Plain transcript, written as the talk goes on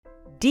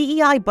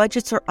DEI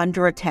budgets are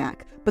under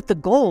attack, but the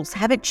goals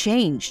haven't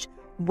changed.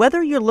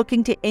 Whether you're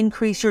looking to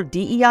increase your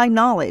DEI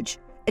knowledge,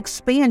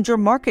 expand your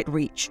market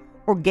reach,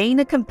 or gain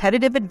a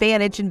competitive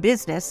advantage in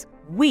business,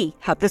 we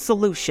have the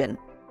solution.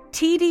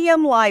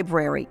 TDM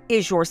Library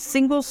is your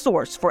single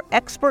source for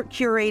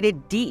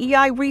expert-curated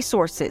DEI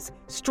resources,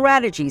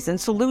 strategies, and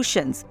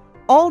solutions,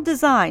 all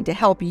designed to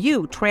help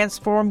you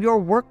transform your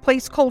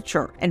workplace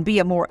culture and be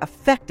a more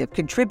effective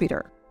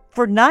contributor.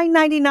 For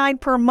 $9.99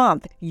 per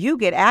month, you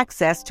get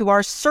access to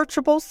our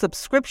searchable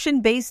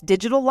subscription-based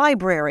digital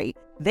library.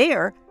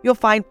 There, you'll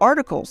find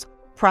articles,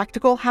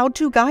 practical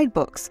how-to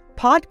guidebooks,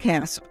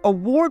 podcasts,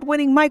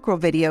 award-winning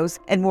microvideos,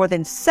 and more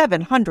than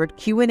 700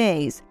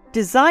 Q&As,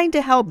 designed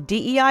to help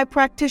DEI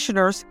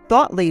practitioners,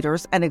 thought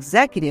leaders, and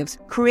executives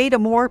create a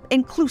more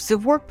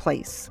inclusive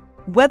workplace.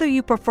 Whether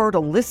you prefer to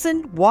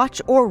listen,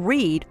 watch, or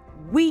read,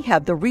 we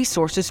have the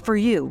resources for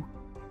you.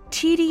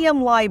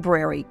 TDM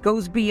Library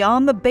goes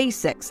beyond the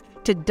basics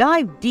to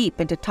dive deep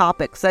into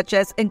topics such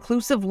as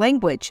inclusive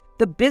language,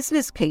 the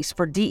business case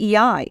for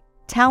DEI,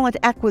 talent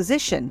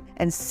acquisition,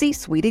 and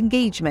C-suite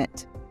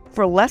engagement.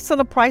 For less than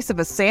the price of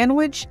a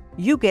sandwich,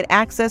 you get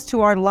access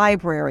to our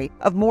library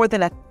of more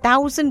than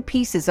 1,000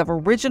 pieces of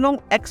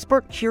original,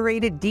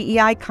 expert-curated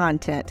DEI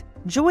content.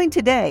 Join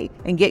today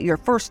and get your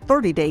first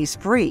 30 days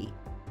free.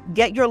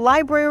 Get your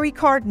library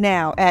card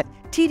now at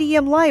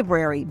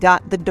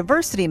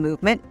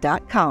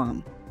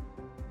tdmlibrary.thediversitymovement.com.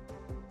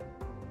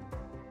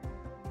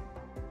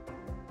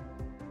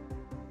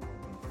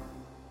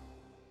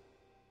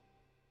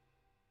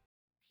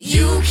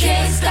 You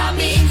can't stop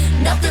me,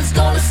 nothing's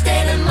gonna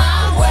stand in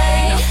my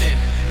way.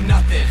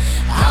 Nothing.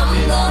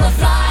 I'm gonna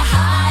fly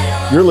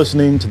higher. You're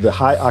listening to the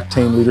High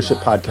Octane Leadership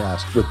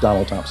Podcast with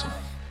Donald Thompson.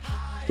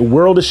 The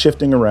world is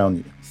shifting around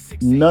you.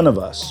 None of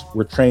us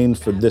were trained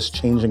for this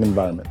changing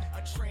environment.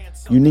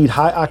 You need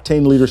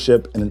high-octane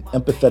leadership in an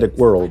empathetic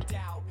world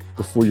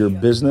before your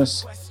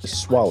business is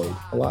swallowed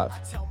alive.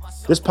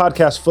 This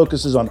podcast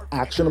focuses on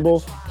actionable,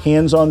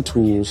 hands-on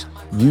tools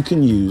you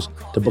can use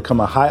to become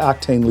a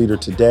high-octane leader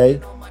today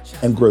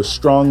and grow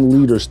strong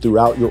leaders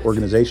throughout your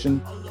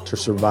organization to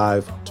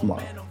survive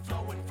tomorrow.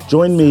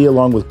 Join me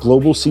along with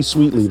global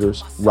C-suite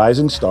leaders,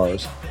 rising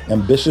stars,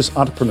 ambitious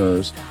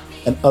entrepreneurs,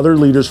 and other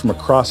leaders from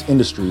across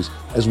industries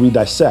as we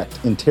dissect,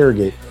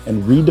 interrogate,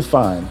 and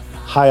redefine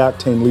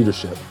high-octane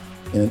leadership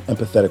in an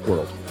empathetic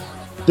world.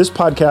 This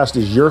podcast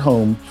is your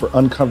home for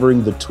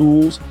uncovering the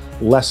tools,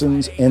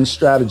 lessons, and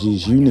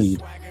strategies you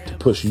need to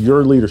push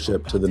your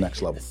leadership to the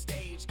next level.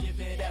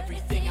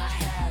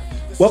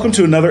 Welcome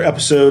to another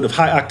episode of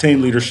High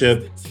Octane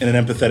Leadership in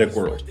an Empathetic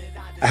World.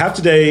 I have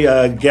today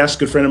a guest,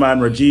 good friend of mine,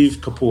 Rajeev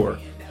Kapur.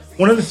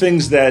 One of the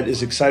things that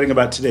is exciting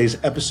about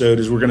today's episode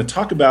is we're going to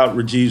talk about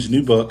Rajeev's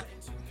new book.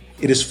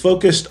 It is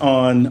focused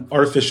on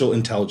artificial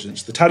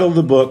intelligence. The title of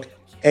the book,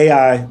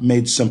 AI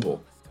Made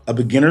Simple, A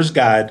Beginner's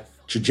Guide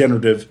to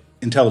Generative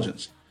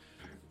Intelligence.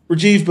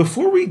 Rajeev,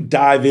 before we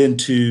dive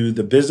into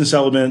the business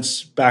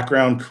elements,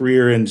 background,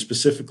 career, and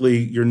specifically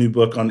your new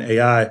book on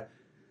AI,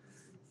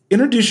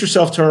 introduce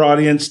yourself to our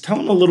audience. Tell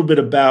them a little bit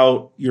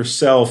about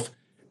yourself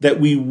that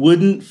we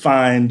wouldn't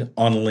find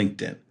on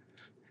LinkedIn.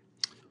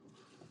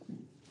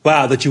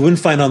 Wow, that you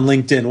wouldn't find on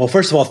LinkedIn. Well,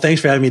 first of all,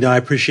 thanks for having me, Don. I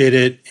appreciate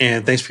it.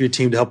 And thanks for your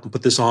team to help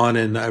put this on.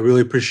 And I really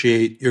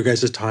appreciate your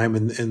guys' time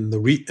and the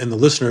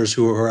listeners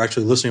who are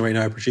actually listening right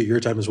now. I appreciate your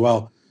time as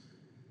well.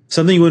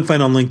 Something you wouldn't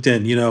find on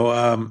LinkedIn. You know,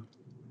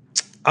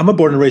 I'm a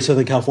born and raised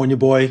Southern California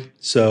boy.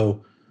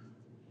 So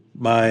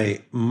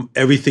my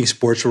everything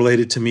sports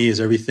related to me is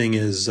everything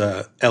is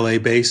LA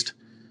based,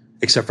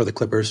 except for the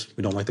Clippers.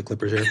 We don't like the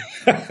Clippers here.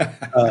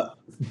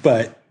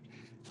 But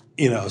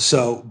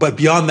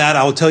beyond that,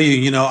 I will tell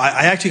you,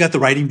 I actually got the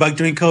writing bug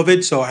during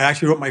COVID. So I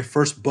actually wrote my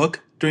first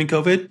book during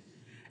COVID.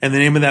 And the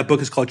name of that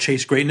book is called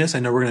Chase Greatness. I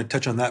know we're going to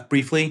touch on that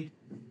briefly.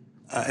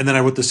 And then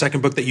I wrote the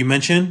second book that you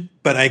mentioned.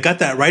 But I got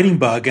that writing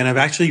bug, and I've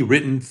actually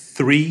written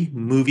 3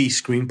 movie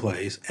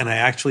screenplays. And I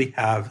actually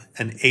have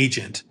an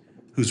agent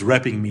who's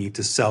repping me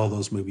to sell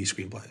those movie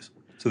screenplays.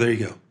 So there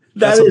you go.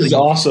 That is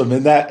awesome.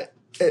 And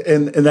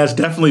that's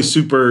definitely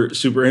super,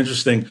 super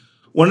interesting.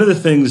 One of the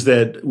things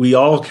that we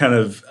all kind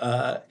of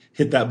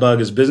hit that bug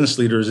as business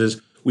leaders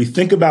is we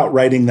think about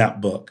writing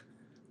that book.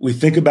 We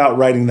think about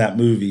writing that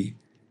movie,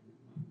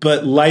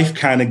 but life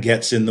kind of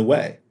gets in the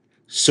way.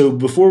 So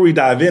before we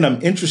dive in,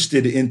 I'm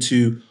interested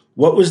into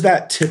what was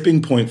that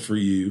tipping point for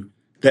you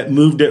that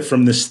moved it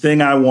from this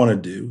thing I want to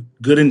do,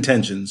 good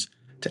intentions,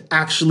 to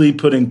actually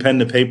putting pen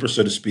to paper,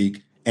 so to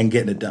speak, and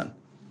getting it done?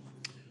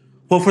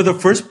 Well, for the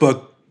first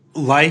book,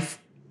 life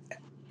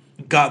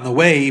got in the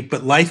way,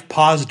 but life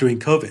paused during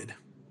COVID,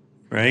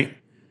 right?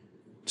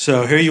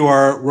 So here you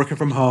are working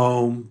from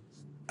home.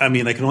 I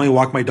mean, I can only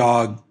walk my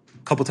dog a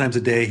couple times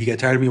a day. He got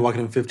tired of me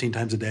walking him 15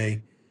 times a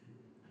day.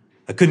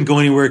 I couldn't go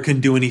anywhere,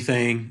 couldn't do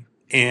anything.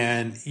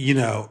 And,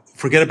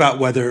 forget about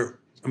whether,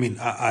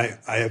 I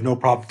have no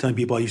problem telling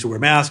people I used to wear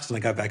masks and I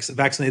got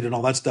vaccinated and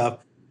all that stuff.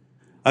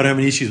 I don't have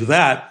any issues with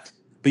that.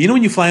 But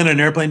when you fly on an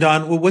airplane,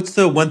 Don, well, what's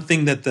the one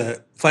thing that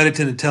the flight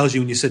attendant tells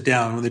you when you sit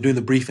down, when they're doing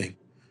the briefing?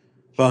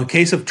 Well, in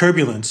case of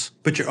turbulence,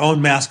 put your own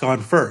mask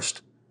on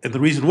first. And the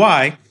reason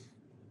why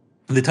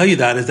they tell you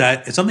that is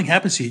that if something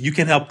happens to you, you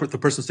can't help the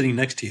person sitting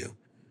next to you.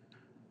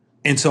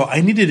 And so I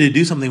needed to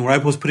do something where I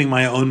was putting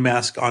my own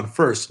mask on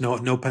first,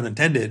 no pun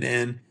intended.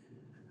 And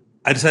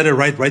I decided to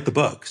write the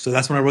book. So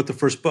that's when I wrote the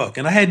first book.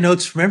 And I had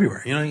notes from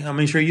everywhere.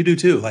 I'm sure you do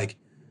too. Like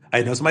I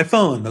had notes on my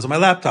phone, notes on my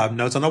laptop,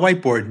 notes on a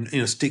whiteboard,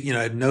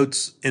 I had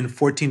notes in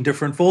 14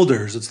 different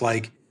folders. It's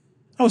like,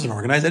 I wasn't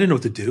organized. I didn't know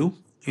what to do.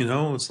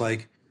 It's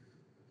like,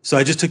 so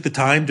I just took the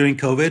time during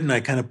COVID and I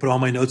kind of put all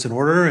my notes in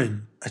order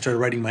and I started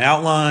writing my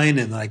outline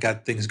and I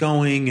got things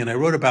going and I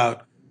wrote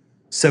about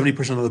 70%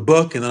 of the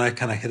book and then I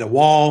kind of hit a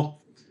wall.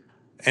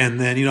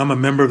 And then, I'm a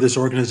member of this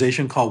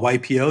organization called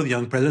YPO, the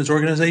Young Presidents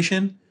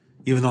Organization.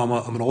 Even though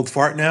I'm an old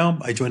fart now,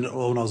 I joined it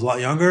when I was a lot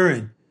younger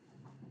and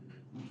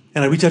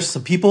I reached out to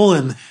some people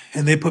and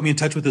they put me in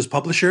touch with this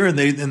publisher and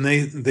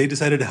they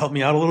decided to help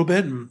me out a little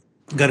bit and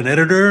got an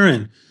editor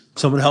and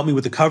someone to help me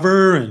with the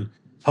cover and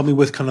helped me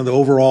with kind of the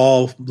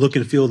overall look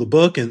and feel of the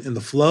book and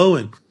the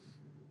flow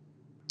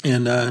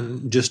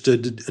and just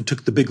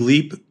took the big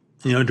leap,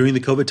 during the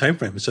COVID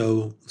timeframe.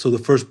 So the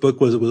first book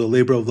was a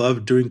labor of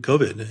love during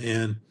COVID.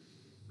 And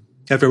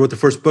after I wrote the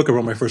first book, I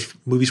wrote my first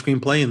movie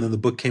screenplay, and then the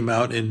book came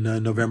out in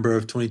November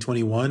of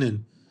 2021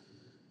 and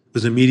it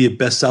was an immediate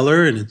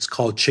bestseller. And it's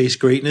called Chase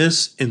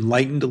Greatness: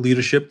 Enlightened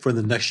Leadership for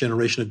the Next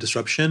Generation of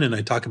Disruption. And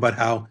I talk about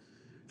how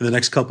in the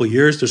next couple of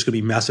years, there's going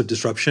to be massive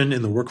disruption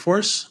in the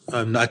workforce,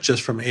 not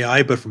just from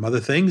AI, but from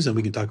other things. And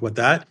we can talk about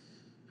that.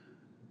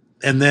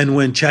 And then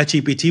when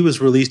ChatGPT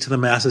was released to the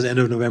masses end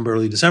of November,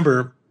 early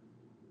December,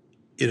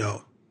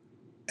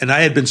 and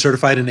I had been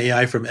certified in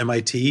AI from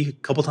MIT a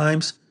couple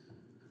times.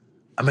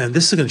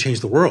 This is going to change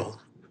the world.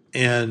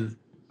 And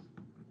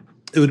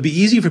it would be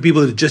easy for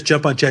people to just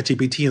jump on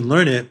ChatGPT and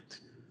learn it.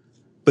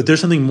 But there's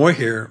something more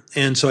here.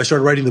 And so I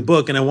started writing the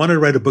book and I wanted to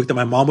write a book that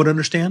my mom would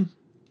understand,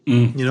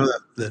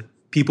 that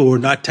people who are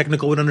not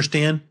technical would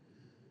understand.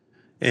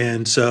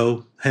 And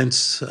so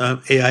hence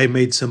AI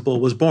Made Simple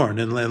was born.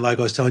 And like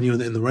I was telling you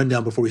in the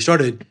rundown before we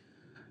started,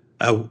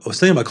 I was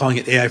thinking about calling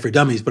it AI for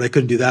Dummies, but I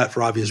couldn't do that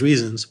for obvious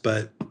reasons.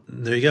 But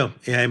there you go,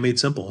 AI Made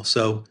Simple.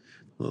 So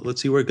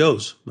let's see where it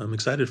goes. I'm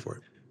excited for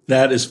it.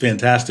 That is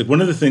fantastic.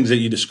 One of the things that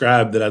you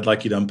described that I'd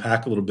like you to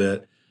unpack a little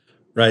bit,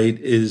 right,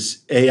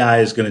 is AI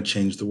is going to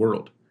change the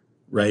world,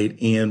 right?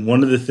 And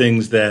one of the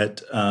things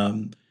that,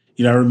 I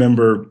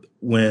remember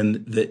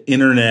when the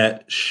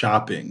internet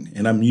shopping,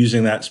 and I'm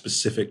using that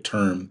specific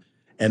term,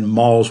 and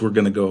malls were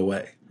going to go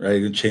away,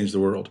 right, and change the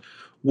world.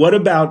 What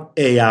about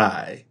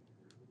AI,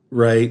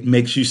 right,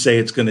 makes you say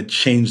it's going to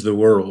change the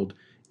world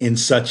in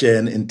such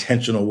an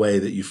intentional way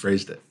that you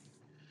phrased it?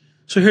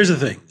 So here's the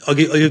thing. I'll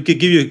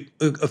give you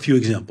a few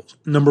examples.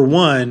 Number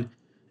one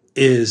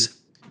is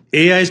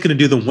AI is going to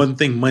do the one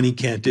thing money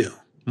can't do.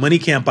 Money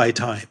can't buy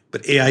time,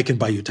 but AI can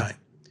buy you time.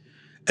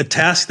 A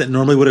task that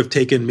normally would have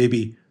taken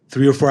maybe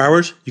 3 or 4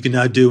 hours, you can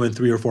now do in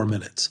 3 or 4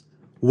 minutes.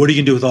 What are you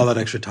going to do with all that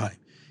extra time?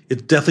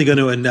 It's definitely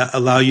going to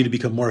allow you to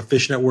become more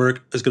efficient at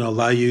work. It's going to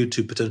allow you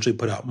to potentially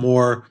put out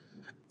more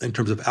in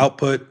terms of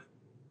output.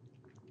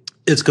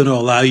 It's going to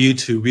allow you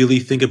to really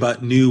think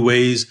about new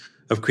ways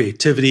of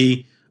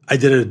creativity. I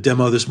did a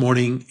demo this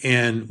morning,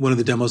 and one of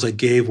the demos I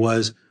gave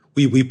was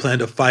we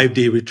planned a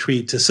 5-day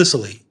retreat to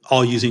Sicily,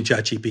 all using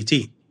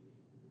ChatGPT.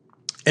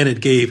 And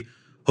it gave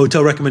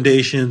hotel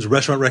recommendations,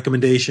 restaurant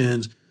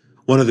recommendations.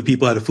 One of the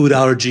people had a food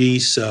allergy,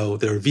 so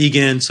they were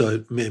vegan. So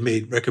it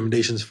made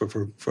recommendations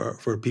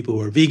for people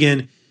who are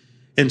vegan.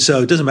 And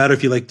so it doesn't matter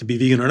if you like to be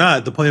vegan or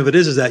not. The point of it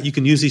is that you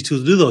can use these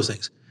tools to do those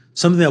things.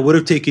 Something that would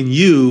have taken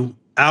you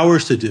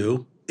hours to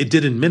do, it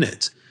did in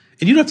minutes.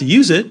 And you don't have to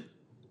use it,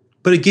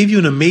 but it gave you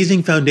an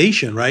amazing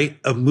foundation, right,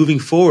 of moving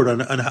forward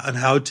on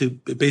how to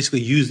basically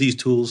use these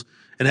tools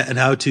and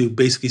how to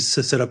basically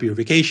set up your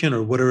vacation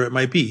or whatever it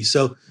might be.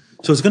 So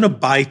it's going to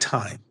buy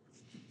time,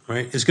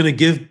 right? It's going to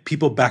give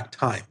people back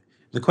time.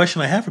 The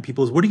question I have for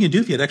people is, what are you going to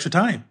do if you had extra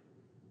time?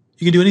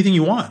 You can do anything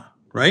you want,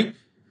 right?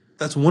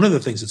 That's one of the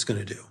things it's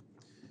going to do.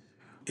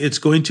 It's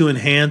going to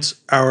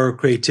enhance our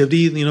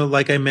creativity,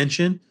 like I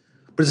mentioned.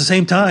 But at the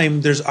same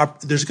time, there's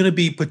going to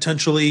be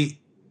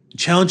potentially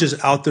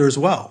challenges out there as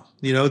well.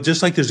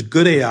 Just like there's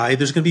good AI,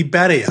 there's going to be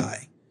bad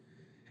AI.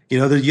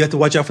 You have to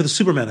watch out for the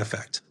Superman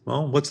effect.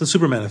 Well, what's the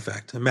Superman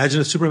effect? Imagine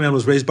if Superman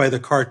was raised by the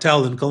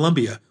cartel in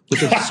Colombia.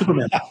 What type of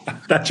Superman?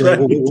 That's right.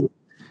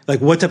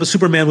 Like, what type of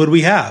Superman would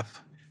we have?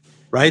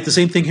 Right? The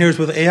same thing here is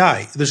with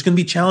AI. There's going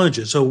to be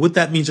challenges. So what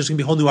that means, there's going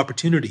to be whole new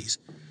opportunities.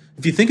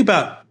 If you think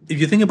about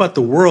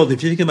the world,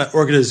 if you think about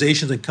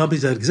organizations and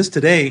companies that exist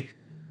today,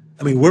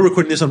 we're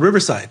recording this on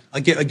Riverside.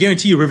 I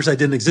guarantee you Riverside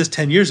didn't exist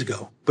 10 years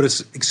ago, but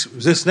it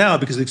exists now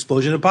because of the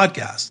explosion of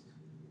podcasts.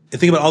 And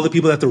think about all the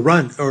people that have to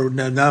run or are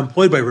now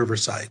employed by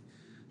Riverside.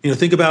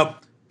 Think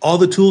about all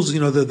the tools,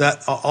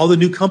 all the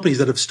new companies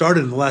that have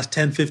started in the last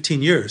 10,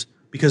 15 years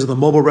because of the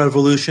mobile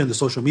revolution, the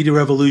social media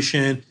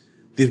revolution,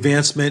 the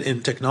advancement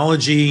in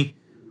technology,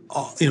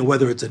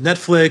 whether it's a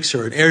Netflix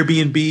or an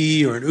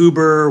Airbnb or an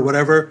Uber or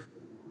whatever.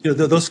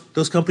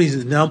 those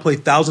companies now employ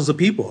thousands of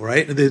people,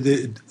 right?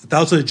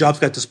 Thousands of jobs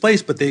got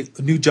displaced, but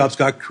new jobs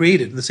got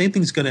created. And the same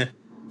thing is going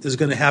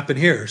to happen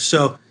here.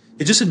 So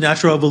it's just a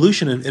natural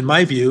evolution, in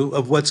my view,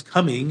 of what's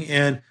coming.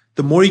 And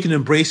the more you can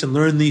embrace and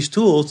learn these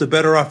tools, the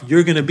better off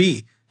you're going to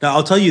be. Now,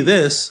 I'll tell you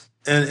this,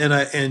 and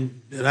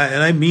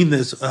I mean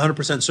this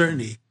 100%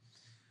 certainty.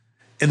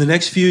 In the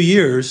next few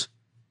years,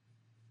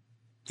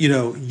 you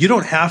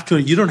don't have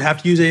to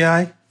use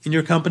AI in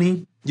your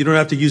company. You don't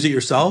have to use it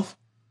yourself.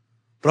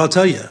 But I'll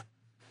tell you,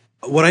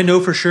 what I know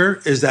for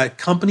sure is that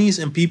companies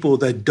and people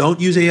that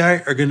don't use AI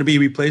are going to be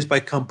replaced by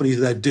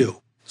companies that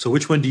do. So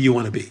which one do you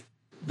want to be?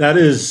 That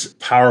is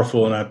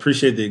powerful. And I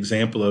appreciate the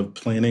example of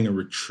planning a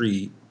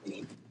retreat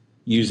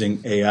using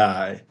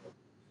AI,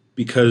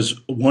 because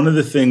one of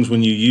the things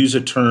when you use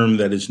a term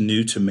that is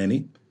new to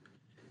many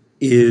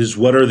is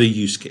what are the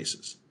use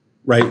cases,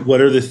 right?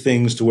 What are the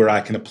things to where I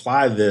can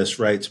apply this,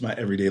 right, to my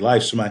everyday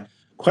life? So my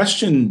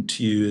question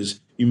to you is,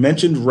 you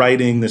mentioned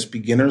writing this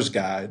beginner's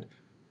guide,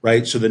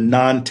 right? So the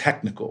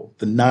non-technical,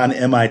 the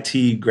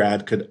non-MIT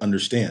grad could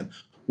understand.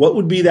 What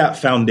would be that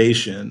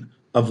foundation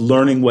of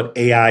learning what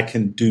AI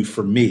can do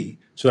for me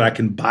so that I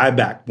can buy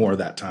back more of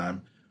that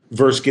time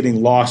versus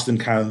getting lost in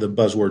kind of the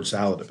buzzword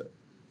salad of it?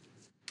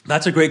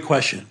 That's a great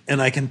question.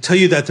 And I can tell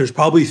you that there's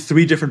probably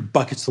 3 different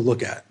buckets to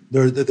look at.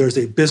 There's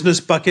a business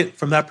bucket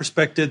from that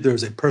perspective.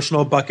 There's a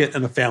personal bucket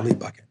and a family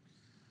bucket.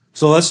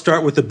 So let's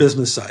start with the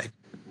business side.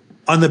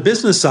 On the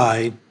business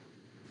side,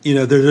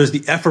 there's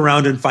the F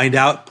around and find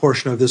out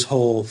portion of this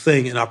whole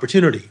thing, an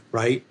opportunity,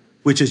 right?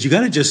 Which is you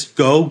got to just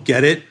go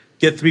get it,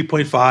 get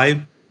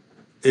 3.5.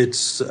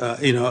 It's,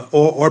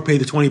 or pay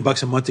the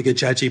 $20 a month to get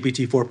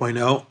ChatGPT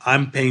 4.0.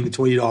 I'm paying the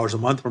 $20 a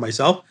month for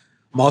myself.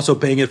 I'm also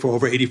paying it for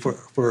over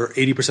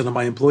 80% of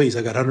my employees.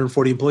 I got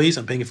 140 employees.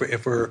 I'm paying it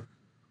for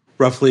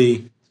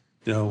roughly,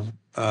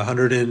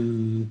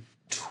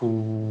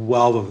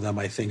 112 of them.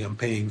 I think I'm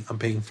paying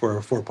for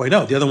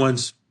 4.0. The other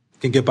ones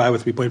can get by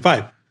with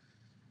 3.5.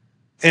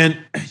 And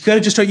you got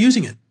to just start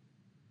using it.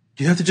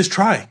 You have to just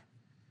try.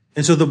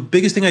 And so the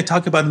biggest thing I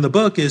talk about in the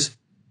book is,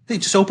 hey,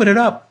 just open it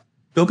up.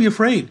 Don't be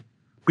afraid.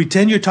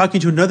 Pretend you're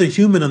talking to another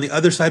human on the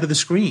other side of the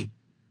screen,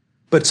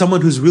 but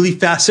someone who's really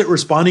fast at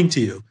responding to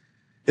you.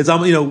 It's,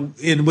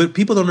 and what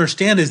people don't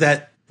understand is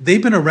that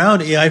they've been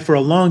around AI for a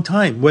long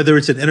time, whether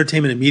it's in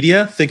entertainment and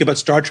media. Think about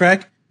Star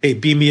Trek. Hey,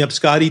 beam me up,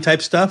 Scotty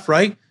type stuff,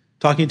 right?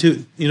 Talking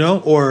to,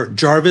 or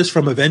Jarvis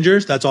from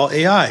Avengers. That's all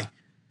AI.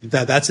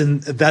 That's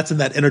in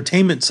that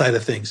entertainment side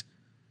of things.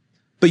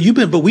 But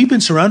we've been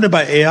surrounded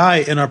by AI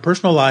in our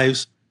personal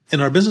lives, in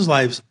our business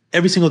lives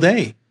every single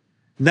day.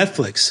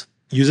 Netflix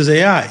uses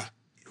AI.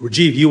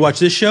 Rajeev, you watch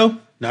this show?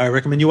 Now I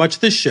recommend you watch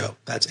this show.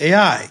 That's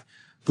AI.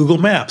 Google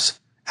Maps,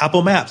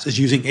 Apple Maps is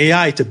using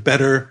AI to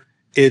better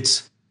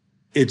its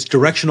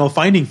directional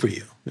finding for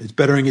you. It's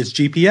bettering its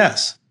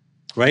GPS,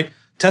 right?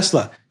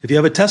 Tesla, if you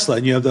have a Tesla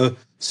and you have the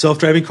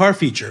self-driving car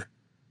feature,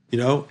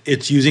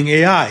 it's using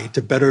AI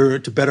to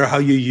better how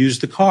you use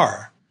the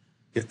car.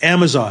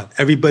 Amazon,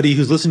 everybody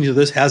who's listening to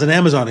this has an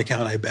Amazon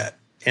account, I bet.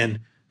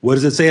 And what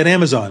does it say at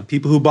Amazon?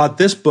 People who bought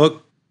this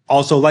book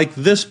also like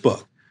this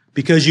book.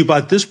 Because you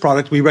bought this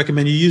product, we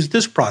recommend you use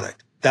this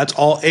product. That's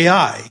all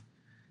AI.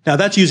 Now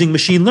that's using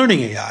machine learning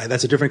AI.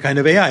 That's a different kind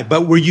of AI,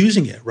 but we're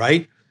using it,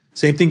 right?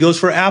 Same thing goes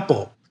for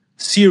Apple,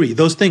 Siri,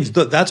 those things.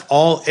 That's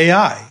all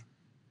AI,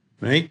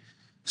 right?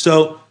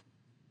 So,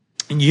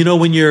 when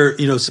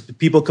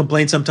people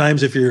complain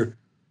sometimes if you're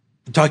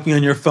talking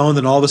on your phone,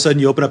 then all of a sudden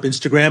you open up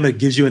Instagram and it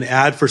gives you an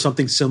ad for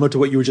something similar to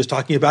what you were just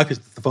talking about because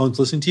the phone's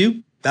listening to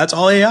you. That's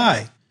all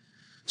AI.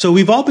 So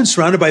we've all been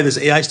surrounded by this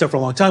AI stuff for a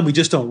long time. We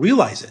just don't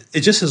realize it.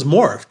 It just has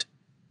morphed.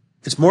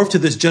 It's morphed to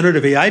this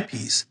generative AI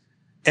piece.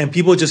 And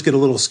people just get a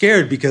little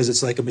scared because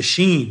it's like a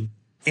machine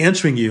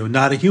answering you,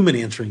 not a human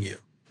answering you,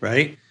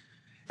 right?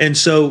 And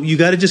so you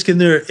got to just get in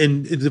there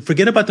and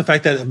forget about the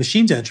fact that a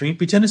machine's answering,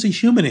 pretend it's a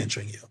human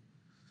answering you.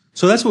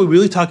 So that's what we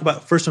really talk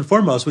about first and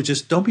foremost, which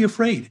is don't be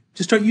afraid.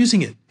 Just start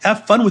using it.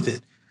 Have fun with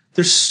it.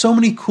 There's so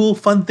many cool,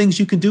 fun things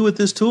you can do with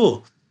this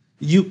tool.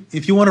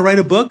 If you want to write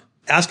a book,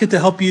 ask it to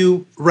help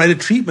you write a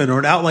treatment or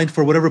an outline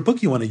for whatever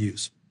book you want to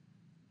use.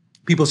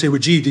 People say,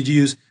 Rajeev, did you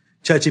use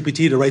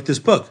ChatGPT to write this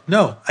book?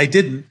 No, I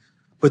didn't.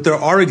 But there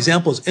are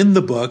examples in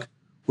the book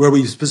where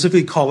I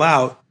specifically call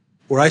out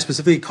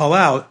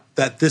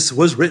that this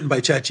was written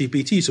by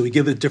ChatGPT. So we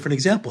give it different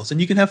examples and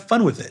you can have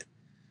fun with it.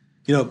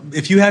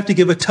 If you have to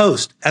give a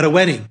toast at a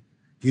wedding,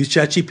 use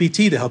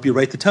ChatGPT to help you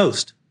write the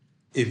toast.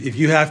 If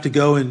you have to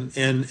go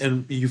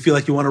and you feel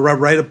like you want to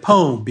write a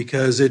poem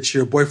because it's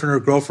your boyfriend or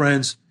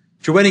girlfriend's,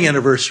 it's your wedding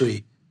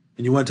anniversary,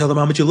 and you want to tell them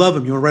how much you love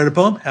them, you want to write a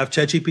poem, have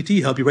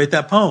ChatGPT help you write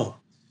that poem.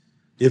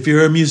 If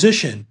you're a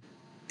musician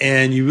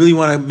and you really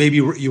want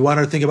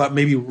to think about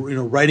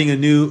writing a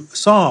new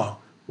song,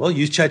 well,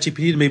 use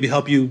ChatGPT to maybe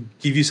help you,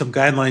 give you some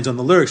guidelines on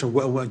the lyrics or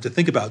what to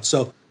think about.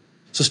 So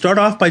start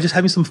off by just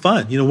having some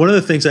fun. One of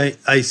the things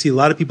I see a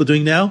lot of people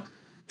doing now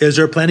is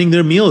they're planning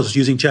their meals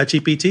using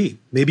ChatGPT.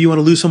 Maybe you want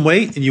to lose some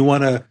weight and you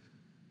want to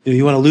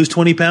lose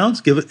 20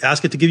 pounds,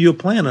 ask it to give you a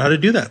plan on how to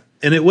do that.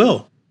 And it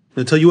will.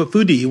 It'll tell you what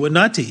food to eat, what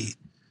not to eat.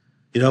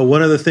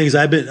 One of the things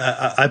I've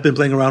been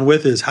playing around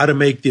with is how to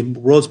make the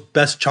world's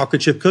best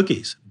chocolate chip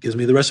cookies. It gives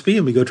me the recipe,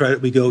 and we go try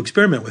it. We go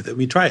experiment with it.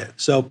 We try it.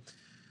 So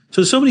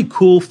there's so many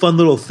cool, fun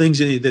little things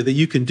that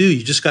you can do.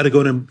 You just got to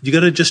go and you got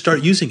to just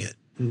start using it.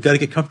 You got to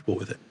get comfortable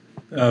with it.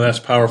 Oh, that's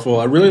powerful.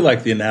 I really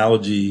like the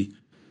analogy,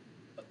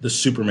 the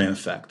Superman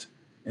effect.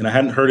 And I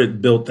hadn't heard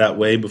it built that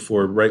way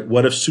before, right?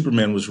 What if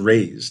Superman was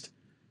raised,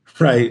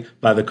 right,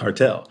 by the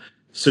cartel?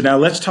 So now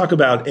let's talk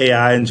about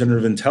AI and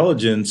generative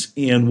intelligence,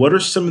 and what are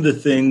some of the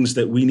things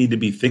that we need to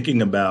be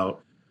thinking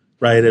about,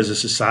 right, as a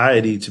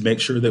society to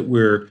make sure that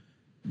we're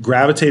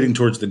gravitating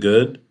towards the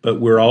good, but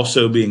we're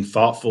also being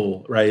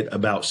thoughtful, right,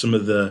 about some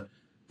of the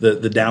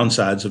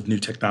downsides of new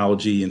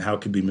technology and how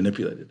it can be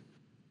manipulated.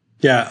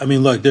 Yeah, I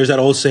mean, look, there's that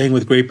old saying,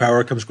 with great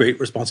power comes great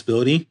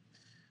responsibility.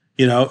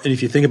 And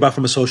if you think about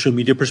from a social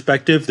media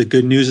perspective, the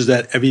good news is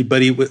that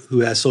everybody who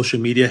has social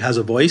media has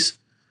a voice.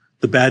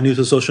 The bad news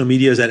with social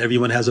media is that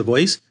everyone has a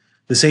voice.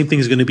 The same thing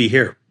is going to be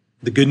here.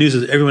 The good news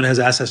is everyone has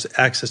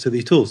access to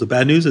these tools. The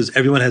bad news is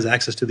everyone has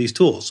access to these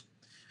tools.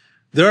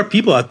 There are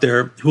people out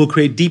there who will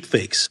create deep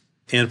fakes.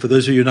 And for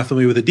those of you who are not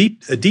familiar with a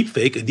deep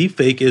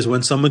fake is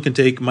when someone can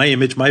take my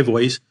image, my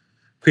voice,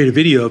 create a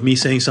video of me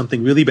saying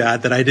something really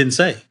bad that I didn't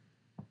say.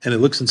 And it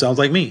looks and sounds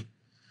like me.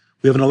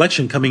 We have an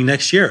election coming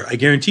next year. I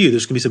guarantee you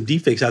there's going to be some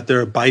deep fakes out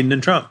there of Biden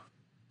and Trump,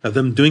 of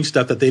them doing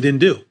stuff that they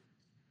didn't do.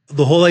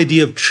 The whole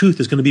idea of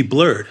truth is going to be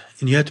blurred,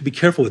 and you have to be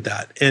careful with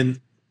that.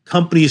 And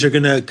companies are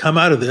going to come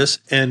out of this,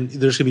 and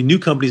there's going to be new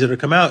companies that are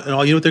come out, and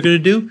all you know what they're going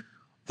to do?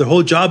 Their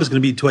whole job is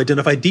going to be to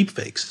identify deep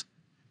fakes.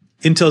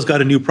 Intel's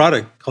got a new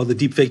product called the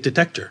deep fake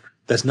detector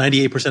that's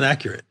 98%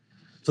 accurate.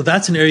 So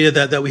that's an area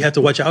that we have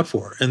to watch out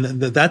for, and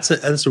that's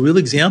a real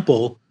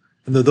example,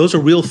 and those are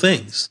real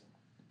things.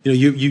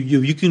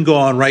 You can go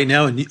on right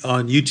now and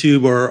on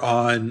YouTube or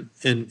on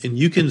and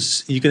you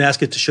can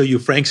ask it to show you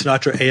Frank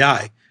Sinatra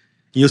AI.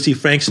 You'll see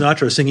Frank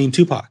Sinatra singing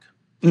Tupac.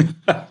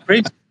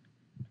 Crazy.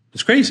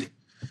 It's crazy.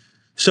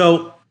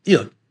 So,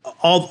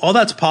 all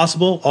that's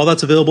possible, all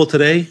that's available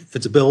today.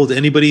 It's available to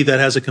anybody that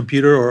has a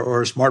computer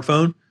or a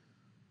smartphone.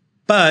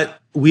 But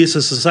we as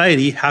a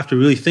society have to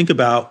really think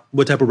about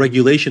what type of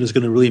regulation is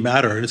going to really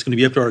matter. And it's going to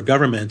be up to our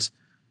governments,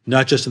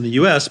 not just in the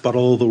US, but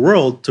all over the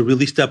world, to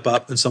really step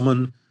up. And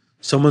someone's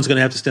going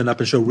to have to stand up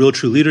and show real,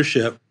 true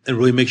leadership and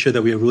really make sure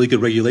that we have really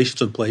good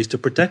regulations in place to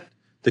protect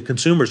the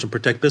consumers and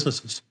protect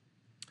businesses.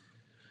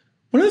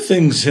 One of the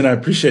things, and I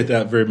appreciate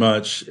that very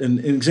much, and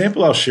an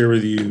example I'll share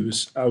with you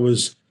is I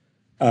was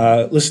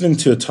listening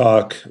to a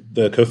talk,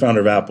 the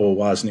co-founder of Apple,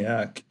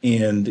 Wozniak,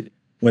 and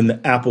when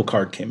the Apple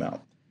Card came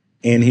out,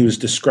 and he was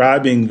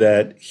describing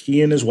that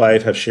he and his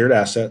wife have shared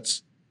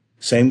assets,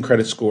 same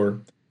credit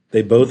score.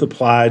 They both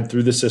applied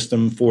through the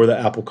system for the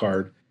Apple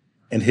Card,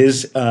 and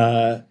his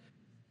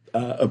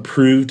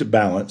approved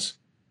balance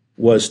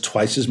was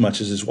twice as much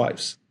as his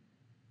wife's.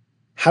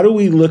 How do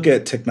we look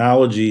at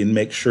technology and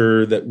make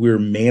sure that we're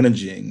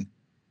managing,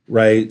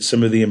 right,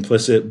 some of the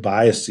implicit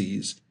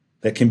biases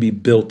that can be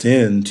built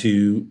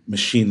into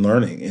machine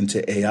learning,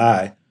 into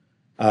AI,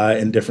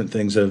 and different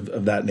things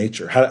of that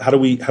nature? How do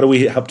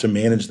we help to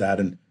manage that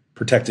and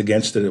protect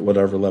against it at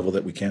whatever level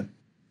that we can?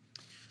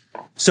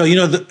 So,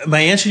 my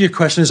answer to your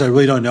question is I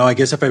really don't know. I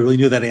guess if I really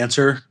knew that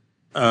answer,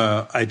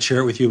 I'd share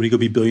it with you when you go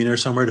be a billionaire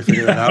somewhere to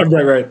figure that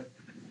out.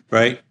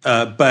 Right.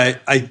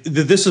 But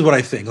this is what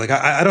I think. Like,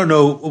 I don't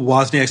know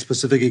Wozniak's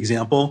specific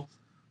example,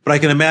 but I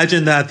can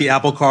imagine that the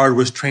Apple Card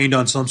was trained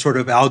on some sort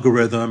of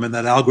algorithm, and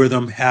that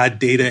algorithm had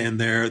data in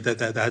there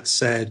that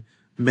said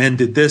men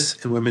did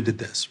this and women did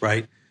this,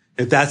 right?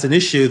 If that's an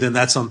issue, then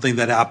that's something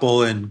that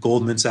Apple and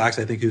Goldman Sachs,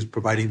 I think, who's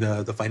providing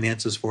the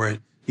finances for it,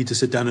 need to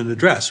sit down and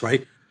address,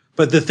 right?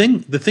 But the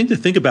thing to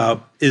think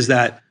about is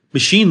that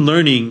machine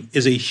learning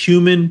is a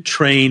human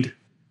trained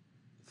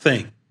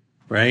thing,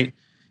 right?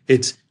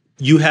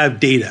 You have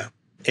data,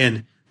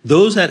 and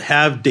those that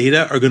have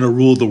data are going to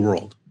rule the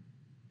world.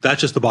 That's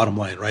just the bottom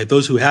line, right?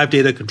 Those who have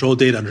data, control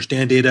data,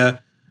 understand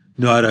data,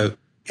 know how to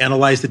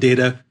analyze the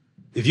data.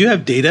 If you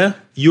have data,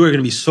 you are going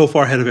to be so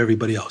far ahead of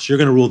everybody else. You're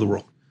going to rule the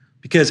world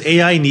because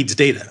AI needs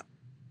data.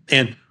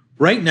 And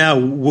right now,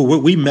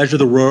 we measure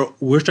the world.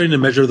 We're starting to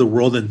measure the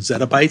world in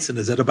zettabytes, and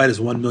a zettabyte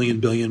is 1 million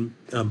billion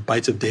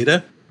bytes of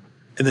data.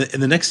 And in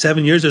the next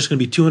 7 years, there's going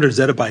to be 200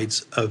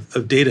 zettabytes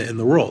of data in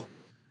the world.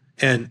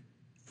 And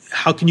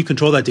how can you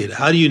control that data?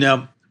 How do you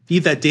now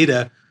feed that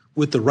data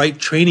with the right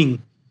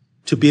training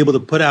to be able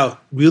to put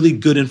out really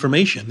good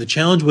information? The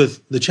challenge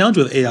with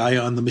AI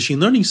on the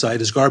machine learning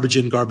side is garbage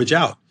in, garbage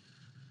out.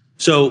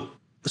 So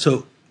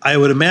I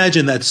would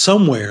imagine that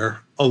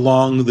somewhere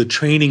along the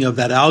training of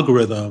that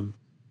algorithm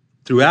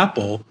through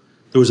Apple,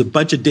 there was a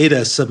bunch of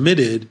data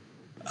submitted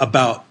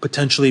about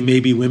potentially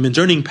maybe women's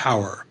earning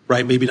power,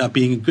 right? Maybe not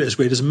being as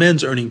great as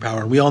men's earning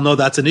power. And we all know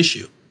that's an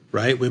issue,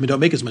 right? Women don't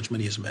make as much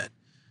money as men.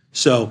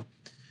 So,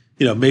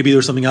 maybe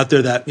there's something out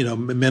there that,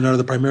 men are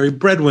the primary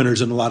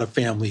breadwinners in a lot of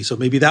families. So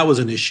maybe that was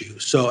an issue.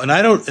 So, and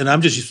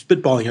I'm just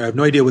spitballing here. I have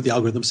no idea what the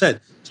algorithm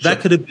said. So that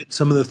could have been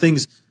some of the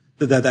things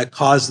that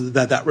caused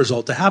that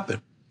result to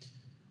happen.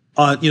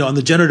 On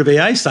the generative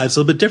AI side, it's a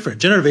little bit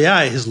different. Generative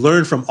AI has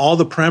learned from all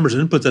the parameters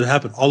and inputs that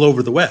happen all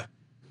over the web.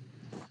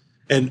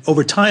 And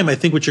over time, I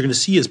think what you're going to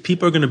see is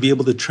people are going to be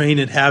able to train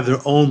and have their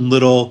own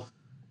little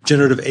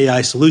generative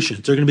AI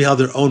solutions. They're going to have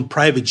their own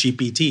private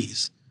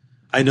GPTs.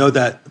 I know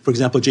that, for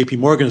example, JP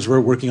Morgan is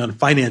working on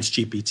Finance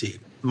GPT.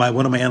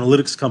 One of my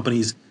analytics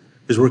companies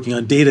is working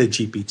on Data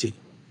GPT,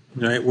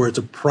 right, where it's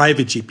a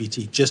private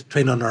GPT just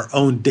trained on our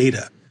own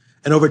data.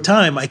 And over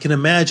time, I can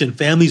imagine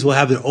families will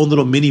have their own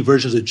little mini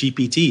versions of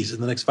GPTs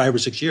in the next 5 or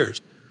 6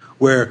 years,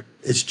 where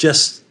it's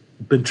just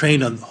been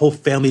trained on whole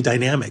family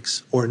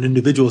dynamics or an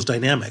individual's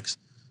dynamics.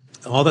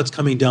 All that's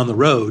coming down the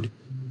road,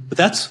 but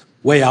that's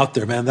way out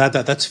there, man.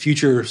 That's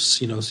future,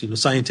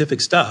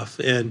 scientific stuff.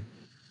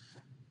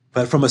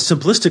 But from a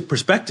simplistic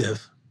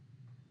perspective,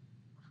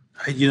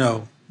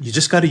 you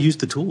just got to use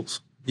the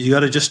tools. You got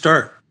to just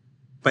start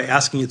by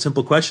asking it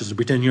simple questions and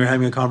pretend you're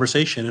having a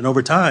conversation. And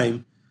over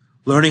time,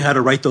 learning how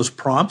to write those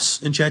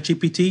prompts in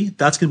ChatGPT,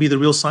 that's going to be the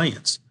real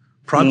science.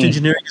 Prompt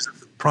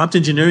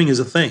engineering is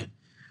a thing.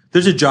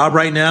 There's a job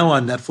right now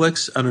on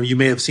Netflix. I don't know, you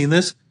may have seen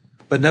this,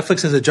 but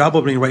Netflix has a job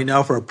opening right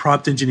now for a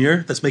prompt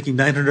engineer that's making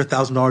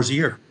 $900,000 a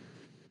year.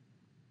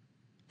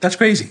 That's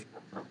crazy.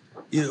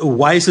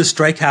 Why is this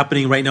strike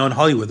happening right now in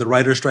Hollywood, the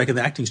writer's strike and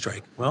the acting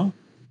strike? Well,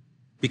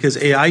 because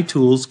AI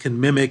tools can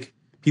mimic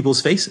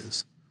people's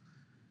faces.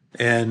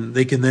 And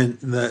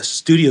the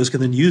studios can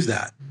then use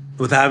that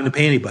without having to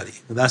pay anybody.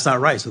 And that's not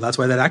right. So that's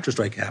why that actor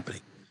strike is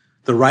happening.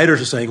 The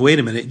writers are saying, wait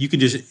a minute, you can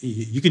just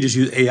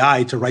use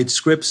AI to write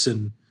scripts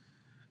and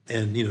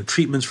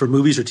treatments for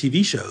movies or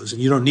TV shows,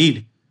 and you don't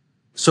need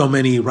so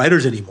many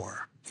writers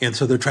anymore. And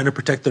so they're trying to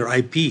protect their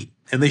IP.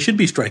 And they should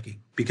be striking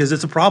because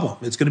it's a problem.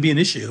 It's going to be an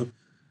issue.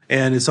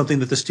 And it's something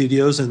that the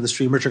studios and the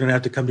streamers are going to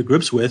have to come to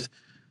grips with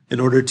in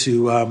order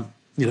to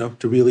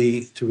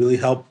really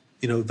help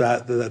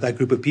that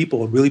group of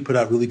people and really put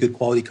out really good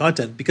quality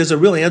content. Because the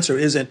real answer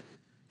isn't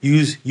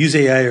use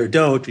AI or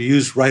don't, or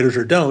use writers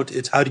or don't.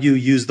 It's how do you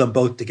use them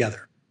both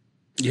together?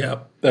 Yeah,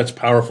 that's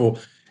powerful.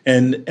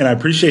 And I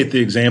appreciate the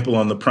example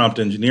on the prompt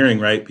engineering,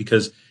 right?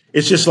 Because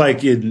it's just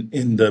like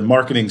in the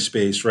marketing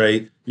space,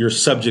 right? Your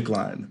subject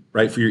line,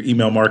 right? For your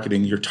email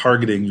marketing, you're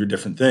targeting your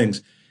different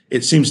things.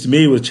 It seems to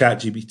me with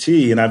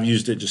ChatGPT, and I've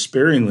used it just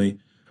sparingly,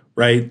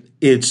 right?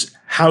 It's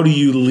how do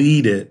you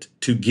lead it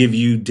to give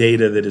you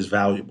data that is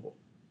valuable,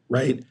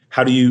 right?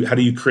 How do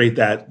you create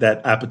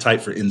that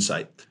appetite for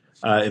insight,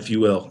 if you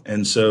will?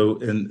 And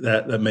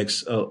that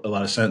makes a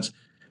lot of sense.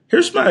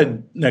 Here's my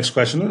next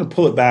question. I'm going to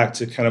pull it back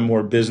to kind of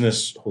more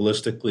business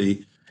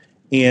holistically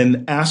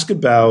and ask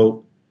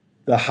about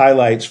the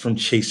highlights from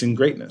Chasing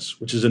Greatness,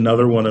 which is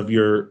another one of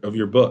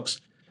your books.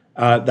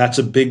 That's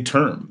a big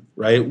term,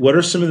 right? What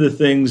are some of the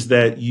things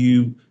that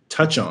you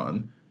touch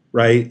on,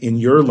 right, in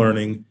your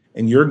learning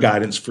and your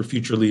guidance for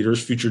future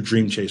leaders, future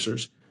dream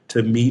chasers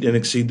to meet and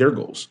exceed their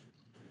goals?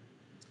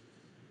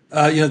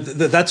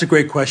 That's a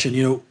great question.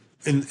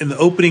 In the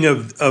opening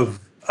of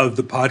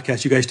the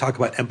podcast, you guys talk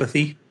about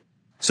empathy.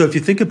 So if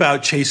you think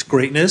about Chase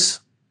Greatness,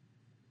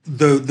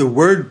 the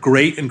word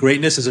great and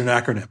greatness is an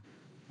acronym.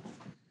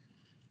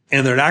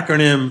 And their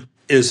acronym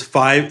is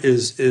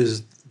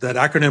that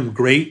acronym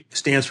GREAT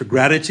stands for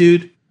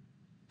gratitude,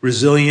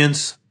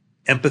 resilience,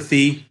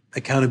 empathy,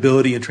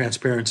 accountability, and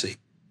transparency.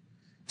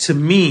 To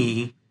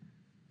me,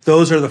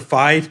 those are the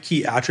 5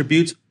 key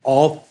attributes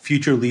all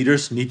future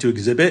leaders need to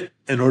exhibit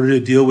in order to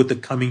deal with the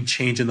coming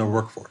change in their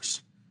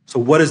workforce. So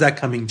what is that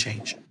coming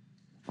change?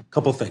 A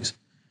couple things.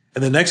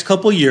 In the next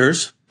couple of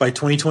years, by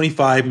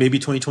 2025, maybe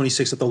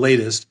 2026 at the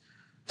latest,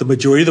 the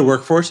majority of the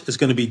workforce is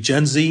going to be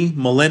Gen Z,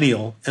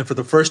 millennial, and for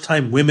the first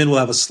time, women will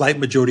have a slight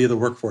majority of the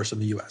workforce in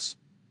the U.S.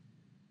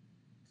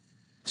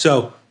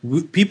 So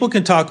people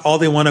can talk all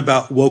they want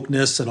about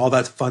wokeness and all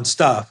that fun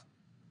stuff,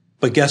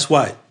 but guess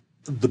what?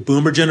 The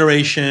boomer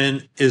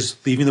generation is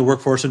leaving the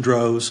workforce in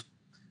droves.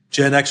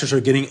 Gen Xers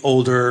are getting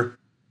older.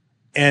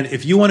 And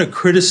if you want to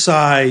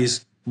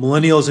criticize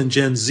millennials and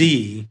Gen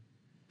Z,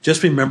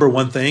 just remember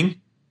one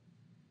thing.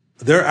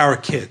 They're our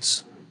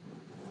kids.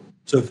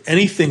 So if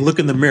anything, look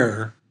in the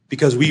mirror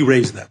because we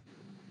raised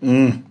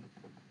them.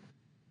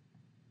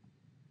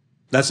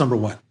 That's number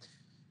one.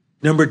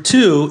 Number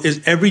two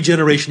is every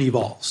generation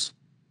evolves.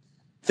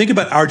 Think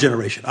about our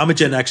generation. I'm a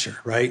Gen Xer,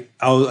 right?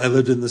 I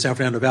lived in the San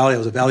Fernando Valley. I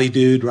was a Valley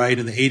dude, right,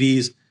 in the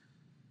 80s.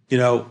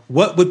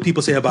 What would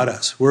people say about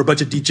us? We're a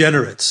bunch of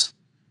degenerates.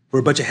 We're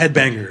a bunch of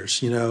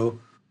headbangers.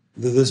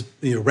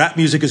 Rap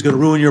music is going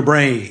to ruin your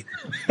brain,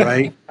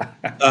 right?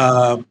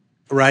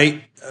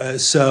 Right?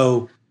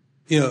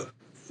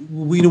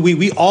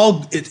 We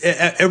all,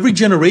 every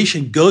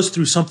generation goes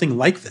through something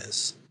like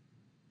this.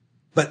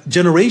 But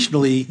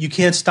generationally, you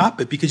can't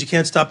stop it because you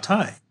can't stop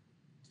time.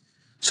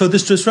 So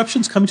this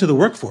disruption's coming to the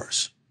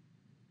workforce.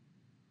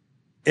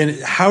 And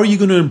how are you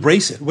going to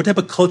embrace it? What type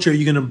of culture are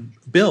you going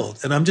to build?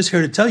 And I'm just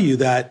here to tell you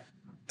that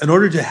in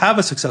order to have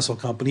a successful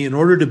company, in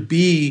order to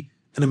be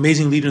an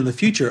amazing leader in the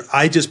future,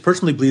 I just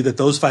personally believe that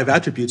those 5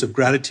 attributes of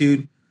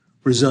gratitude,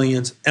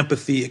 resilience,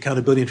 empathy,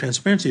 accountability, and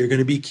transparency are going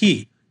to be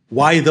key.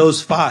 Why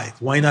those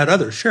 5? Why not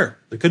others? Sure,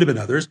 there could have been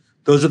others,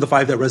 Those are the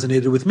 5 that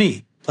resonated with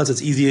me. Plus,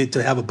 it's easy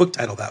to have a book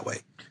title that way.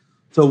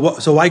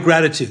 So why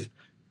gratitude?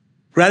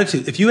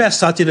 Gratitude. If you ask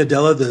Satya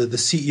Nadella, the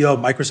CEO of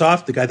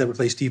Microsoft, the guy that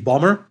replaced Steve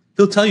Ballmer,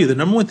 he'll tell you the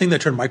number one thing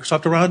that turned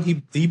Microsoft around,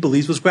 he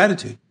believes, was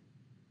gratitude.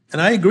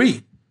 And I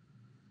agree.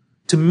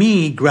 To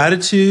me,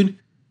 gratitude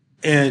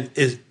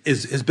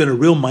has been a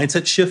real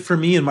mindset shift for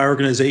me in my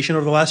organization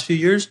over the last few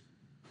years,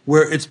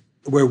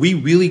 where we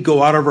really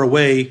go out of our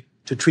way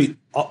to treat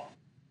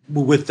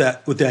with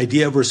the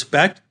idea of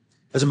respect.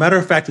 As a matter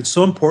of fact, it's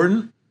so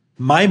important.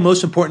 My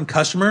most important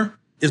customer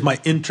is my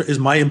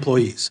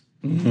employees.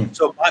 Mm-hmm.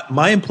 So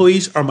my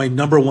employees are my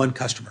number one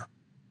customer,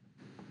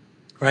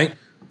 right?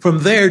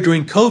 From there,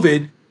 during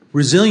COVID,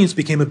 resilience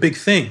became a big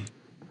thing.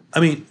 I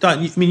mean,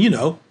 Don,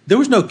 there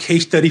was no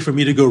case study for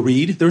me to go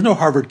read. There was no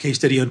Harvard case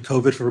study on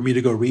COVID for me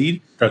to go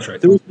read. That's right.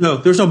 There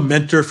was no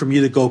mentor for me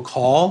to go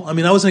call. I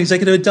mean, I was an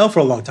executive at Dell for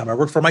a long time. I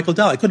worked for Michael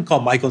Dell. I couldn't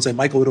call Michael and say,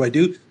 Michael, what do I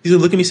do? He's going to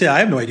look at me and say, I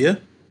have no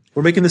idea.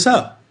 We're making this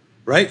up,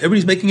 right?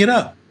 Everybody's making it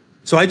up.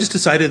 So I just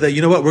decided that,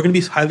 you know what, we're going to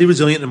be highly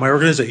resilient in my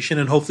organization,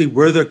 and hopefully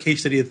we're the case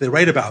study that they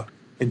write about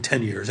in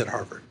 10 years at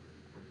Harvard.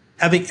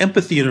 Having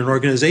empathy in an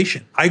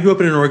organization. I grew up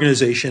in an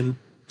organization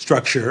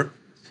structure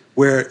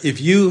where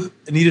if you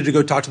needed to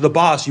go talk to the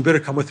boss, you better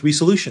come with 3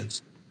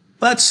 solutions.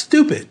 Well, that's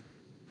stupid.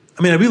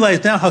 I mean, I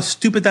realize now how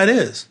stupid that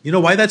is. You know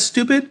why that's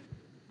stupid?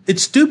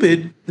 It's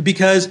stupid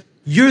because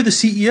you're the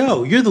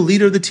CEO. You're the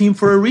leader of the team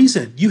for a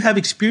reason. You have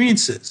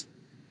experiences.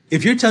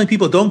 If you're telling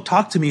people don't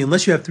talk to me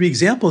unless you have 3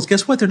 examples,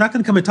 guess what? They're not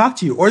going to come and talk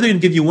to you. Or they're going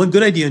to give you 1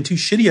 good idea and 2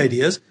 shitty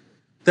ideas.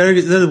 They're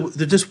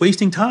just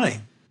wasting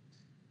time.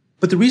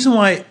 But the reason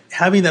why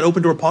having that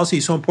open door policy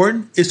is so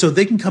important is so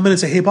they can come in and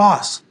say, hey,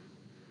 boss,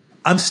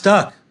 I'm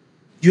stuck.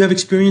 You have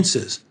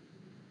experiences.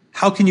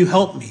 How can you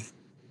help me?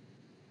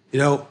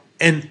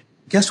 And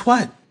guess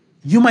what?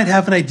 You might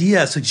have an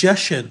idea, a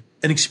suggestion,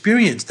 an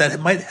experience that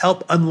might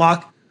help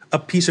unlock a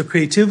piece of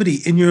creativity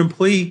in your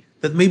employee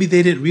that maybe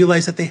they didn't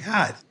realize that they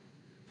had.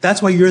 That's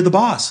why you're the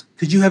boss,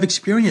 because you have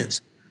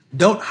experience.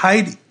 Don't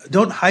hide your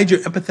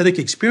empathetic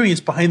experience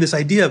behind this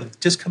idea of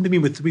just come to me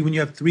with 3 when you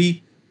have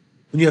 3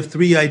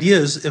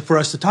 ideas for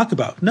us to talk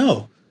about.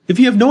 No. If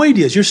you have no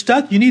ideas, you're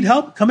stuck, you need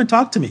help, come and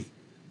talk to me.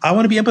 I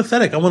want to be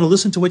empathetic. I want to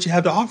listen to what you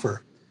have to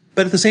offer.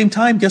 But at the same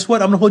time, guess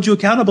what? I'm going to hold you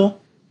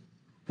accountable.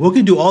 We're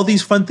going to do all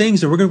these fun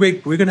things, and we're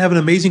going to have an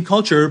amazing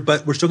culture,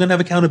 but we're still going to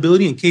have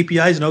accountability and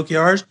KPIs and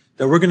OKRs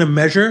that we're going to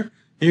measure, and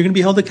you're going to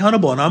be held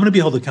accountable, and I'm going to be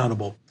held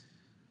accountable.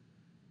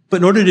 But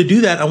in order to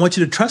do that, I want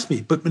you to trust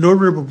me. But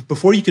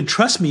before you can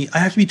trust me, I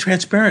have to be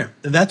transparent.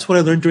 And that's what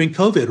I learned during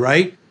COVID,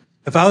 right?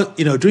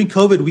 During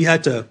COVID, we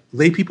had to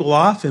lay people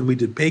off, and we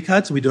did pay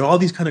cuts, and we did all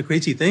these kind of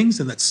crazy things,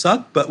 and that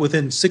sucked. But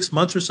within 6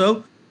 months or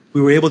so, we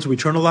were able to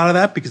return a lot of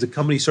that because the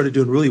company started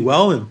doing really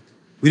well, and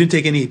we didn't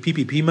take any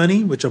PPP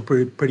money, which I'm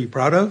pretty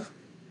proud of.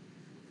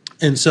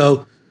 And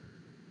so,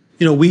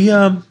 we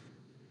were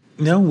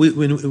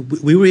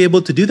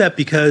able to do that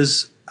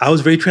because I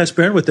was very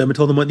transparent with them and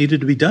told them what needed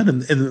to be done.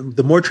 And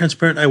the more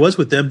transparent I was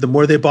with them, the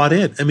more they bought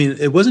in. I mean,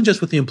 it wasn't just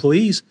with the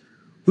employees.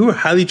 We were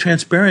highly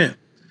transparent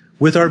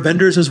with our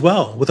vendors as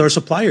well, with our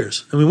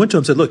suppliers. And we went to them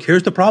and said, look,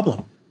 here's the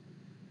problem.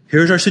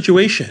 Here's our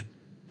situation.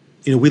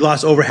 We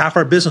lost over half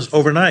our business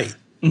overnight.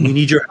 Mm-hmm. We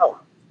need your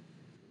help.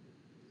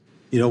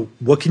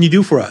 What can you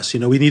do for us?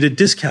 We need a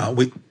discount.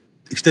 We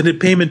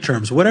extended payment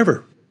terms,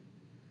 whatever.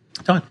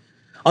 Don,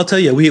 I'll tell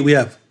you, we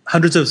have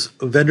hundreds of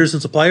vendors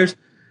and suppliers.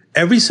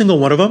 Every single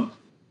one of them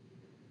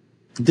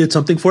did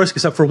something for us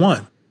except for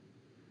one.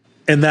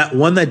 And that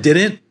one that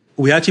didn't,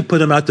 we actually put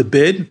them out to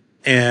bid,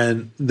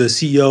 and the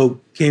CEO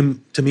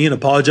came to me and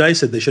apologized,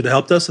 said they should have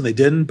helped us, and they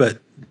didn't. But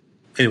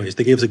anyways,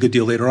 they gave us a good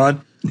deal later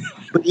on.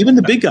 But even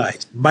the big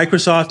guys,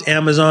 Microsoft,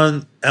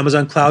 Amazon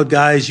Cloud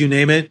guys, you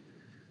name it,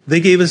 they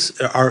gave us,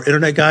 our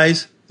internet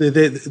guys,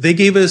 they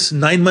gave us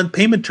 9-month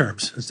payment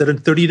terms instead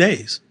of 30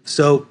 days.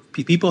 So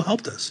people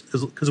helped us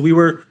because we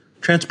were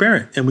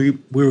transparent, and we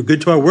were good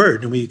to our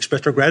word, and we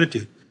expressed our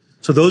gratitude.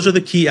 So those are the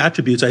key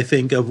attributes, I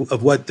think,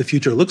 of what the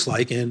future looks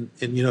like. And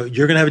you're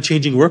going to have a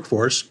changing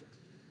workforce.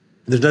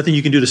 There's nothing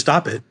you can do to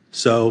stop it.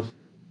 So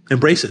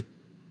embrace it.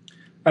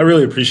 I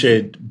really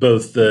appreciate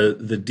both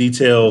the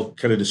detailed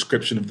kind of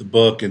description of the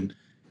book and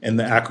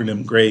the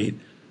acronym GREAT.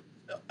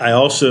 I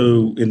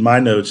also, in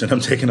my notes, and I'm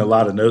taking a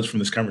lot of notes from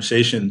this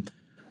conversation,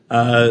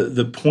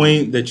 the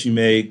point that you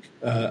make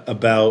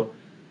about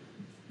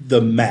the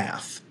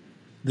math,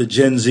 the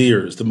Gen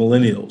Zers, the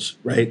millennials,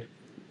 right?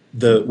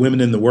 The women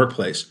in the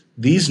workplace.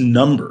 These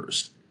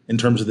numbers, in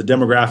terms of the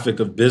demographic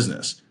of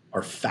business,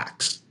 are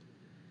facts.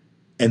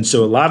 And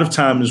so a lot of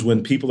times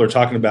when people are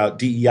talking about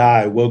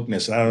DEI,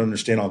 wokeness, and I don't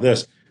understand all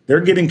this, they're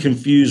getting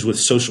confused with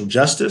social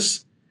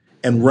justice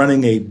and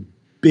running a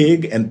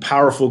big and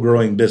powerful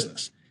growing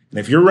business. And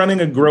if you're running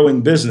a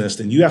growing business,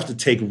 then you have to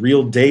take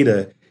real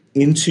data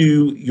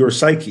into your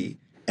psyche.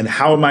 And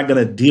how am I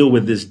going to deal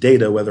with this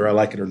data, whether I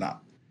like it or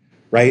not,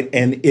 right?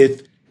 And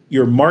if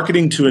you're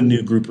marketing to a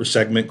new group or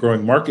segment,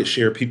 growing market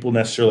share, people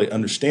necessarily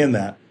understand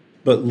that.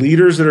 But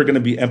leaders that are going to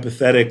be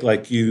empathetic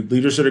like you,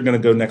 leaders that are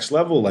going to go next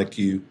level like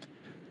you,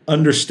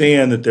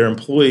 understand that their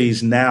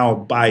employees now,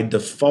 by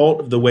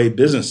default of the way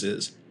business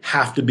is,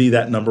 have to be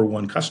that number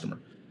one customer,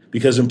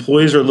 because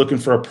employees are looking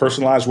for a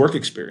personalized work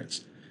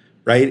experience,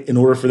 right, in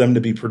order for them to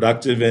be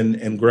productive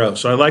and grow.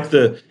 So I like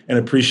and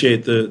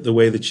appreciate the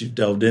way that you've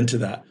delved into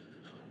that.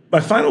 My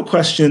final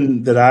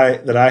question that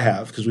I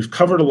have, because we've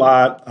covered a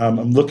lot,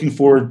 I'm looking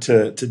forward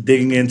to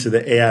digging into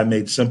the AI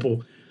made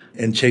simple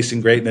and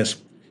chasing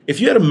greatness. If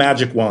you had a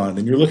magic wand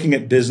and you're looking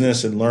at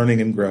business and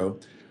learning and grow,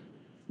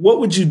 what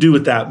would you do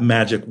with that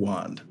magic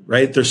wand,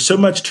 right? There's so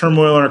much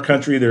turmoil in our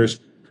country. There's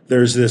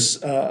this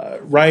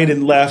right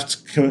and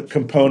left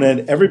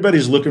component.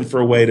 Everybody's looking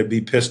for a way to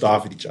be pissed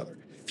off at each other.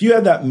 If you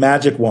had that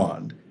magic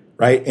wand,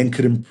 right, and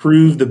could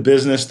improve the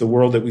business, the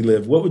world that we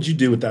live, what would you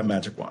do with that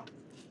magic wand?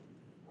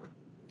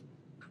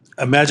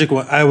 A magic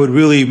wand, I would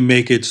really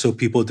make it so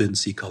people didn't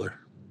see color.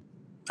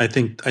 I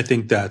think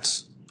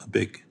that's a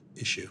big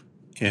issue.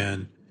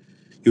 And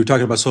you were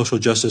talking about social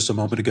justice a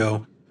moment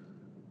ago.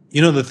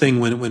 You know, the thing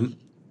when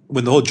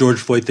the whole George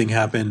Floyd thing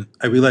happened,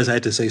 I realized I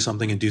had to say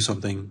something and do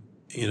something,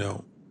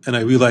 and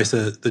I realized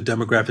that the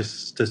demographic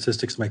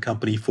statistics of my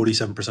company,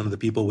 47% of the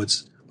people would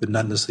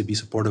not necessarily be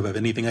supportive of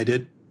anything I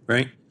did,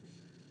 right?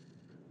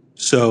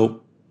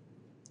 So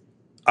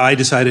I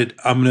decided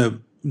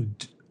I'm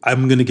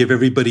gonna give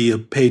everybody a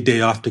paid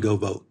day off to go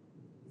vote.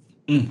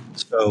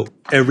 So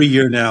every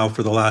year now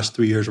for the last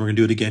 3 years, we're gonna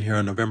do it again here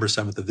on November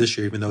 7th of this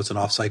year, even though it's an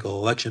off-cycle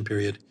election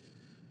period.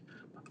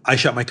 I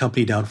shut my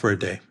company down for a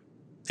day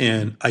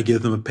and I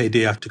give them a paid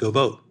day off to go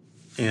vote.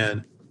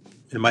 And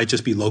it might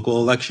just be local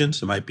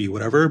elections, it might be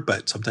whatever,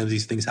 but sometimes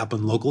these things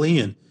happen locally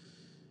and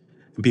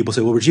people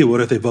say, well, Rajeev,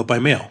 what if they vote by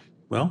mail?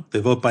 Well, if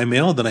they vote by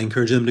mail, then I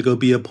encourage them to go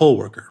be a poll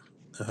worker.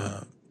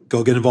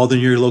 Go get involved in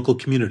your local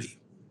community.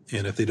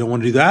 And if they don't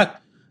want to do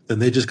that, then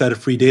they just got a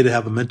free day to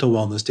have a mental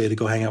wellness day to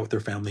go hang out with their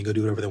family and go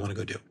do whatever they want to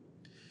go do.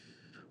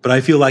 But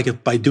I feel like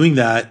if by doing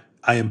that,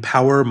 I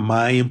empower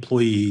my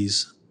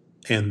employees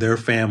and their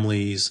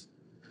families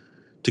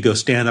to go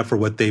stand up for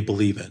what they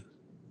believe in.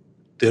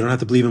 They don't have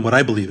to believe in what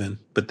I believe in,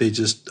 but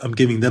I'm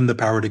giving them the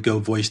power to go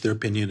voice their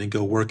opinion and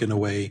go work in a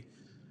way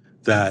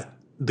that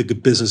the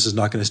business is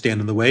not going to stand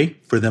in the way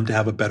for them to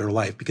have a better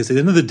life. Because at the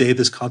end of the day,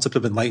 this concept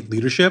of enlightened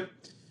leadership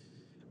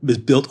is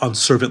built on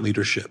servant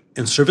leadership.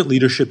 And servant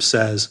leadership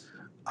says,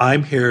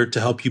 I'm here to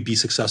help you be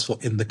successful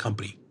in the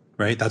company,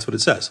 right? That's what it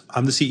says.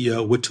 I'm the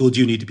CEO. What tool do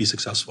you need to be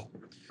successful?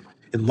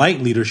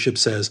 Enlightened leadership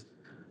says,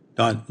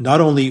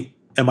 not only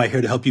am I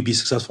here to help you be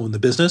successful in the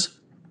business,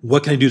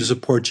 what can I do to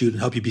support you and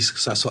help you be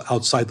successful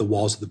outside the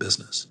walls of the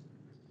business?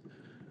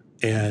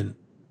 And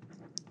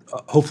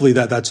hopefully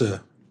that's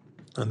a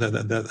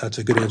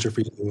good answer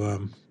for you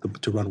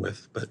to run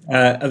with. But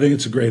I think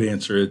it's a great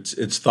answer.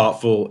 It's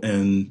thoughtful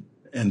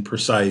and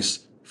precise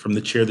from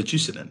the chair that you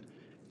sit in.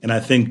 And I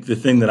think the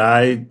thing that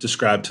I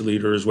describe to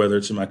leaders, whether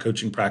it's in my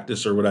coaching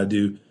practice or what I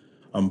do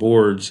on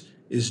boards,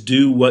 is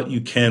do what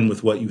you can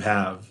with what you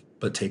have,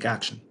 but take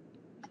action.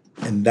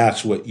 And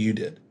that's what you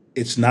did.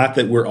 It's not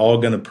that we're all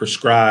going to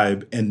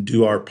prescribe and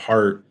do our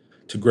part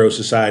to grow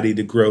society,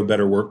 to grow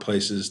better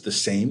workplaces the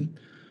same,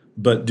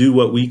 but do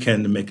what we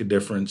can to make a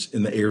difference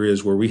in the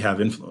areas where we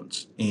have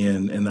influence.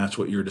 And that's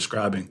what you're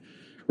describing.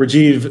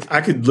 Rajeev,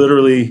 I could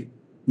literally,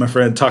 my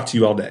friend, talk to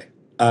you all day.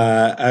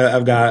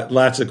 I've got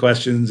lots of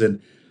questions, and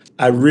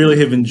I really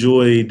have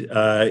enjoyed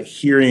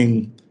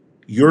hearing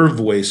your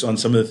voice on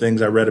some of the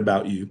things I read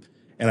about you.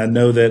 And I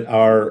know that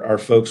our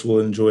folks will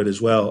enjoy it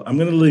as well. I'm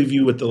going to leave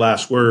you with the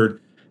last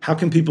word. How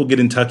can people get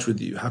in touch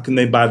with you? How can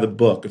they buy the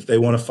book if they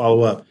want to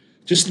follow up?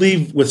 Just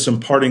leave with some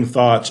parting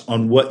thoughts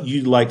on what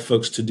you'd like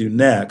folks to do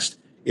next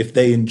if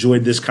they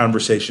enjoyed this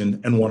conversation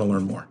and want to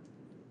learn more.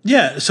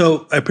 Yeah,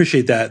 so I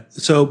appreciate that.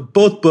 So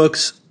both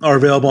books are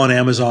available on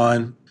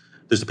Amazon.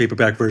 There's a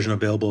paperback version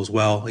available as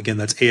well. Again,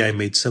 that's AI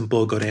Made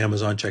Simple. Go to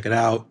Amazon, check it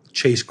out.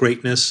 Chase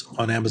Greatness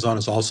on Amazon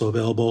is also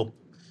available.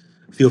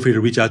 Feel free to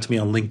reach out to me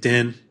on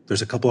LinkedIn.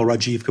 There's a couple of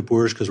Rajeev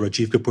Kapurs because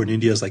Rajeev Kapur in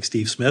India is like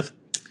Steve Smith.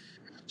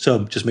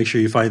 So just make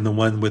sure you find the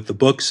one with the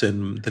books,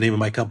 and the name of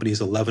my company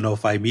is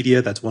 1105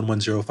 Media. That's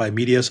 1105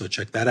 Media. So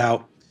check that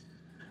out.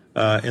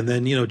 And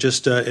then,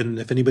 and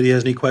if anybody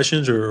has any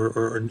questions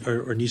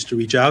or needs to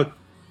reach out,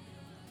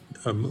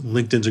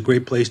 LinkedIn's a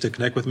great place to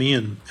connect with me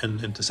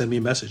and to send me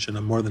a message. And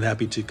I'm more than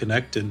happy to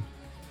connect and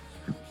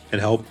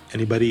help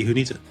anybody who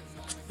needs it.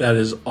 That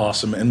is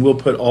awesome. And we'll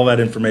put all that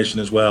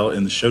information as well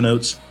in the show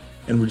notes.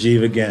 And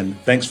Rajeev, again,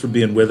 thanks for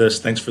being with us.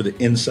 Thanks for the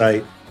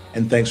insight.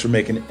 And thanks for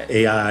making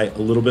AI a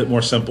little bit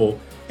more simple.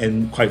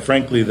 And quite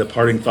frankly, the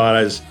parting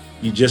thought is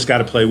you just got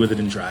to play with it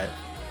and try it,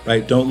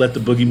 right? Don't let the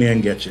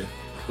boogeyman get you,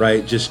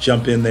 right? Just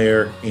jump in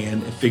there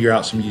and figure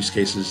out some use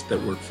cases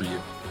that work for you.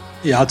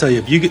 Yeah, I'll tell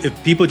you,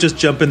 if people just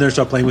jump in there and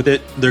start playing with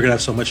it, they're going to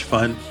have so much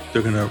fun.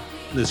 It's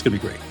going to be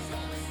great.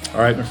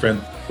 All right, my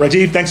friend.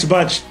 Rajeev, thanks a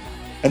bunch.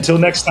 Until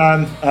next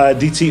time,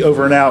 DT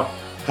over and out.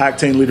 High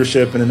octane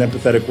leadership in an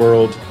empathetic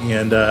world.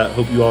 And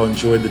hope you all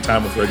enjoyed the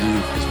time with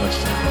Rajeev as much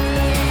as I did.